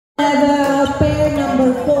level pair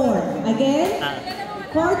number 4. Again,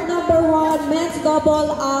 court number 1, men's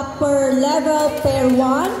double upper level pair 1.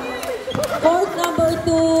 Court number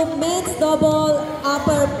 2, men's double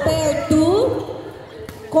upper pair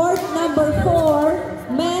 2. Court number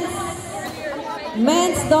 4,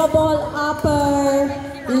 men's double upper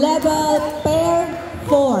level pair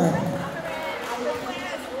 4.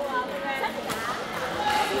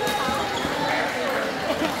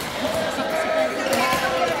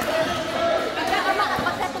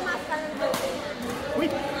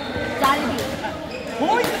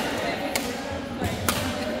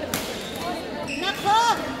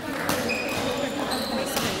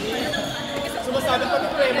 Sumasabi pa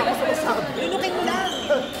ng prema ko, sumasabi. Lunukin mo lang.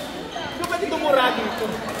 Ano ba dito mura dito?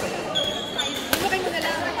 Lunukin mo na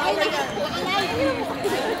lang. Ay,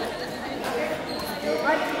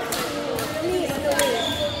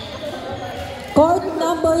 Court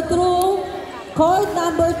number 2,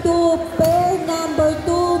 pair number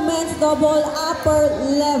 2, men's double upper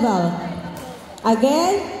level.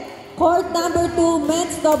 Again, court number 2,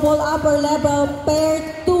 men's double upper level,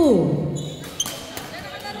 pair 2.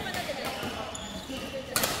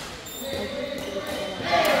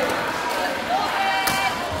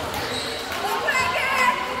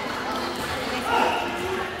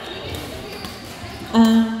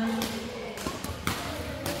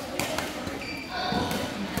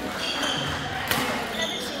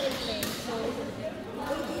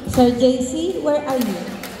 Sir JC, where are you?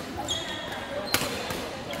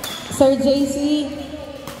 Sir JC?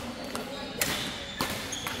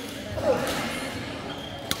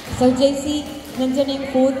 Sir JC, nandiyan na yung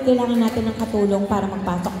food. Kailangan natin ng katulong para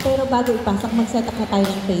magpasok. Pero bago ipasok, mag-set up na tayo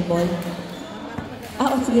ng table.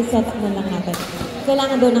 Sige, set up na lang natin.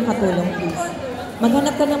 Kailangan doon ng katulong, please.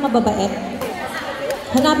 Maghanap ka ng mababait.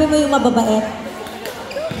 Hanapin mo yung mababait.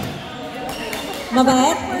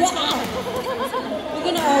 Mabait? Yeah!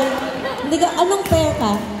 Hindi ka na, hindi ka, anong pair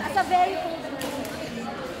ka? Asa very cool.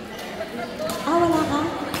 Wala ka?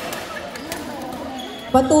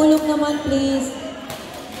 Patulong naman, please.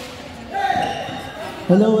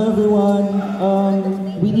 Hello everyone.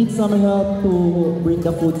 We need some help to bring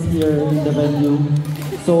the foods here in the venue.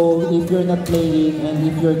 So if you're not playing and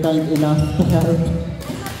if you're kind enough to help,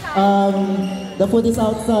 the food is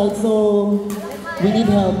outside, so we need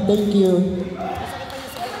help. Thank you.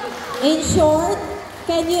 In short,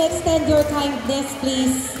 can you extend your kindness,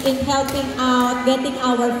 please, in helping out, getting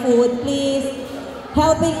our food, please?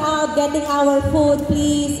 Helping out, getting our food,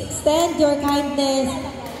 please. Extend your kindness.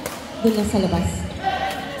 Doon lang sa labas.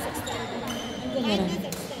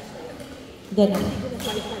 Ganun.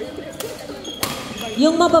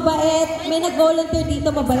 Yung mababait, may nag-volunteer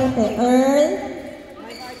dito, mabait eh. Earl?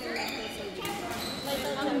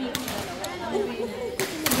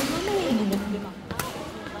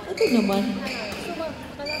 Ito naman.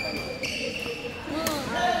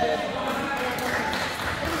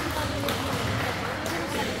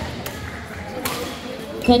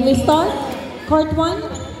 Can we start? Court 1,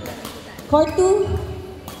 Court 2,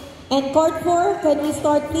 and Court 4, can we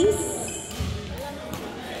start please?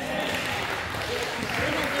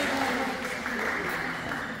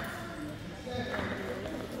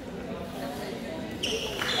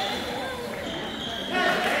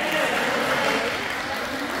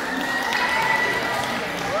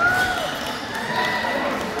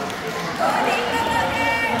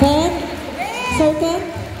 Ken? Sir Ken?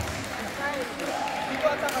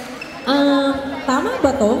 Tama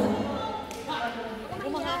ba to?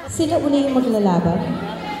 Sila uli yung maglalaban?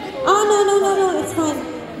 No, it's fine.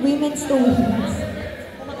 Women's to women's.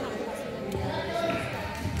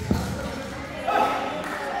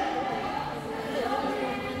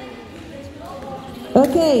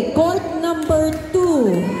 Okay, court number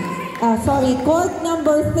 2. Court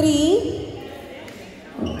number 3.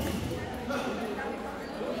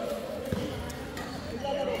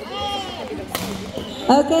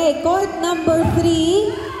 Okay, court number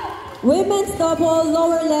 3, women's double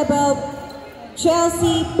lower level,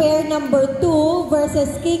 Chelsea pair number 2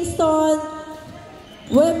 versus Kingston,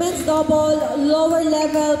 women's double lower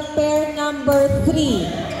level pair number 3.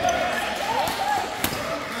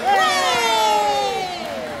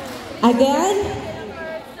 Again,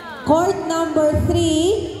 court number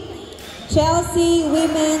 3, Chelsea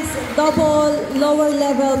women's double lower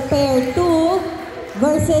level pair 2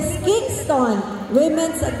 versus Kingston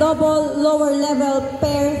women's double lower level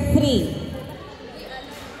pair 3.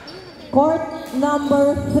 Court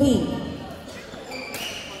number 3.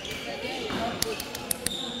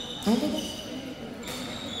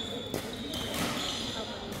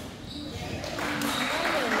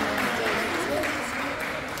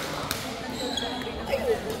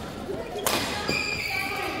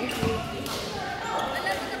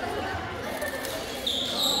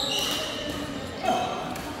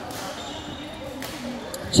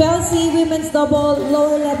 Chelsea, women's double,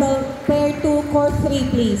 lower level, pair 2, court 3,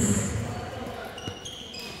 please.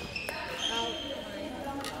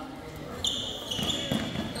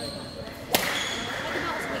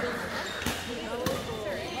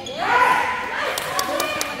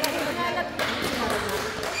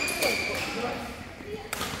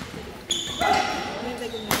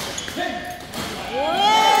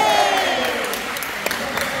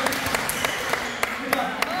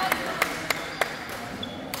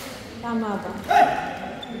 Tama ba?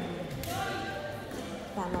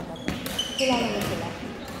 Tama ba? Kilala mo sila?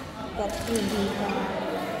 That's really,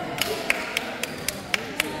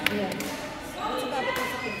 yeah.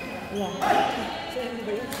 Yeah.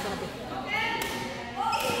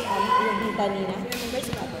 Yung kanina?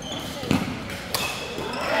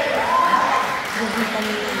 Yung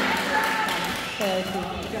kanina. Fair to.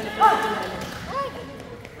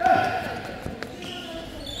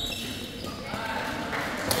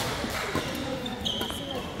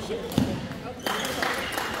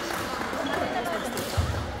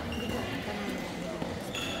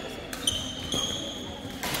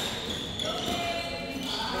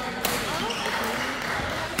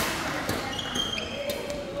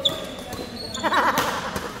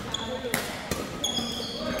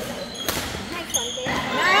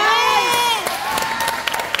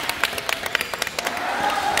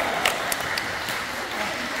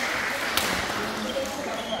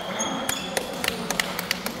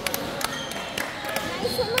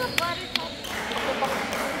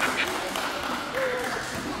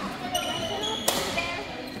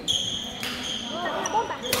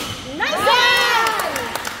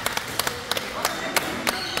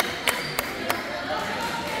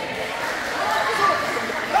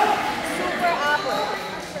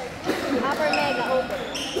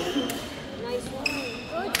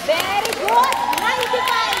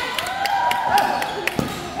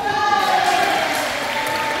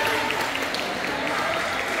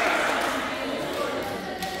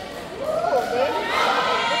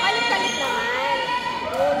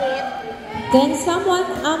 Can someone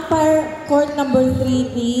umpire court number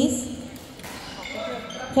 3, please?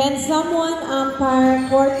 Can someone umpire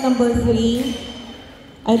court number 3?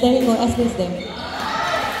 Ay, there you go. SP is there.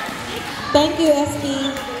 Thank you,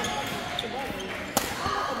 SP.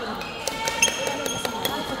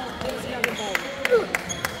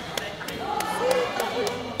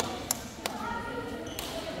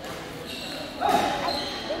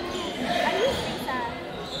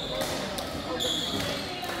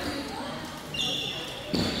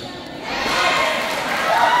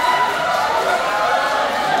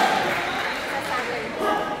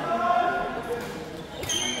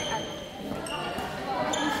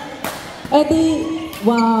 Eddie,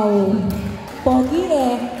 wow, pogi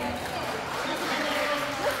eh.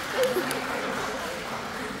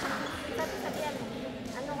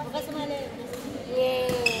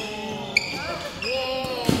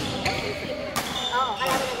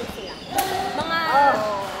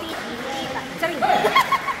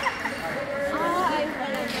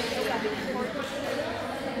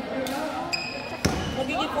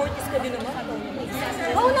 Magiging 40s ka din naman.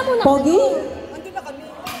 Pogi? Andun na kami.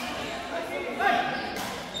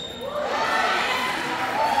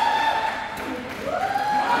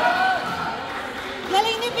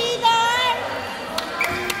 Galing ni Peter!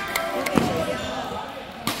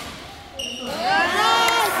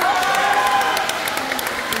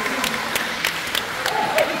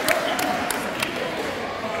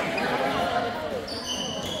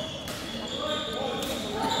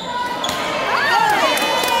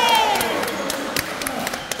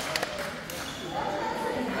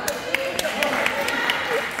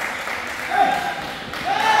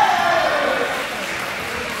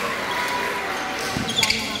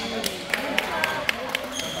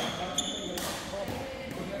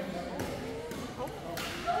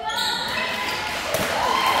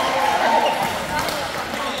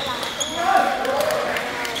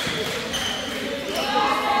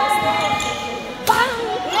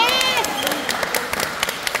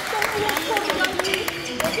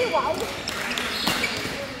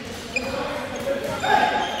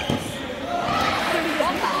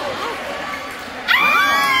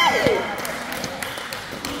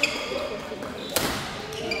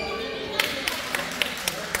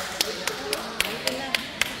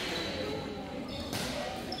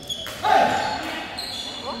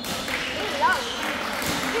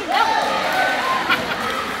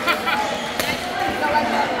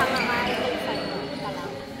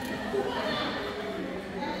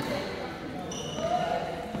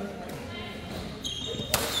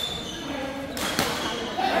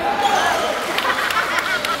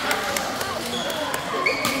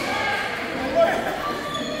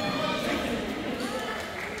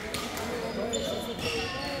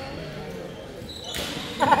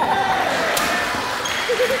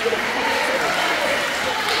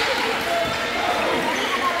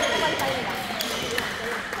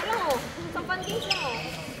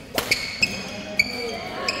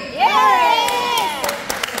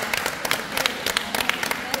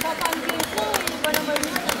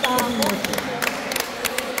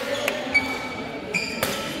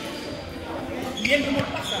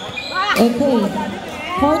 Okay.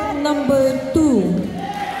 Court number 2.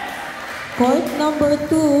 Court number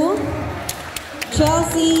 2.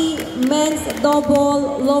 Chelsea men's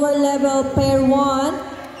double lower level pair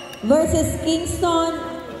 1 versus Kingston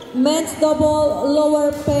men's double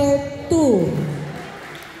lower pair 2.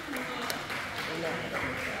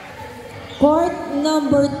 Court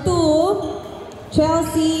number 2.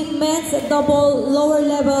 Chelsea men's double lower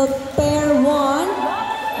level pair 1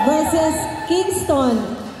 versus Kingston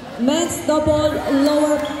men's double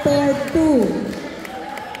lower pair 2.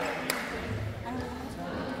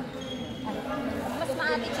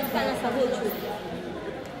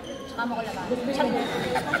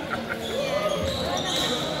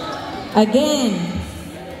 Again,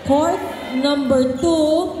 court number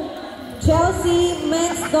 2, Chelsea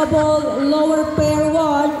men's double lower pair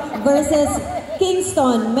 1 versus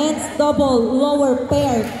Kingston men's double lower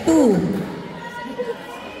pair 2.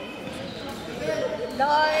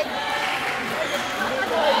 Lord,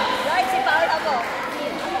 si Paul ako.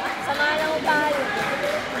 Samahan lang mo tayo.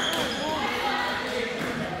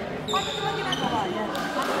 Paano naman ginagawa yan?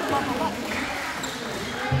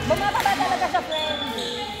 Bumababa talaga sa friend.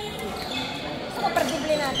 Gusto ko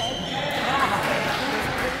perdible natin?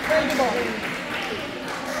 Perdible.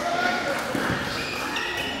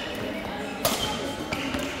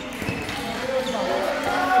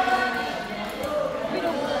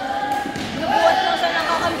 Binubuhat lang sa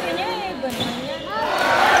nakakampi niya eh. Ganun yan.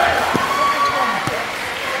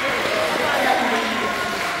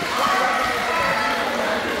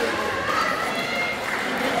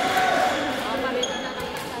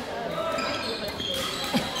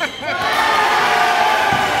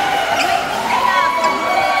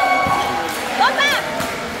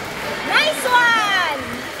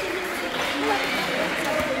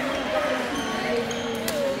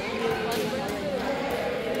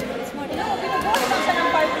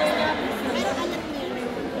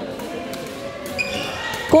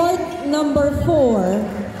 Court number 4.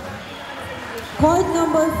 Court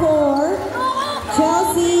number 4.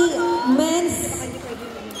 Chelsea men's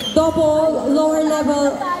double lower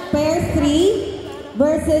level pair 3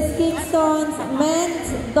 versus Kingston's men's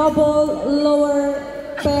double lower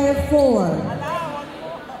pair 4.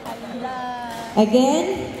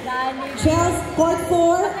 Again, court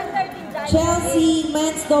 4. Chelsea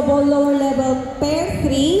men's double lower level pair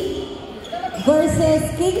 3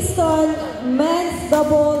 versus Kingston men's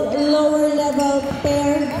double lower level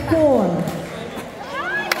pair 4.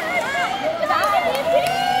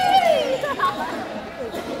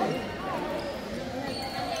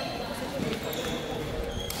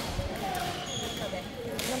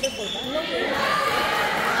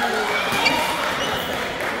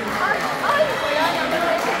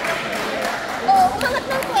 Umangat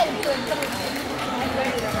ng 12.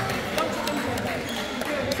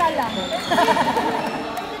 Sala.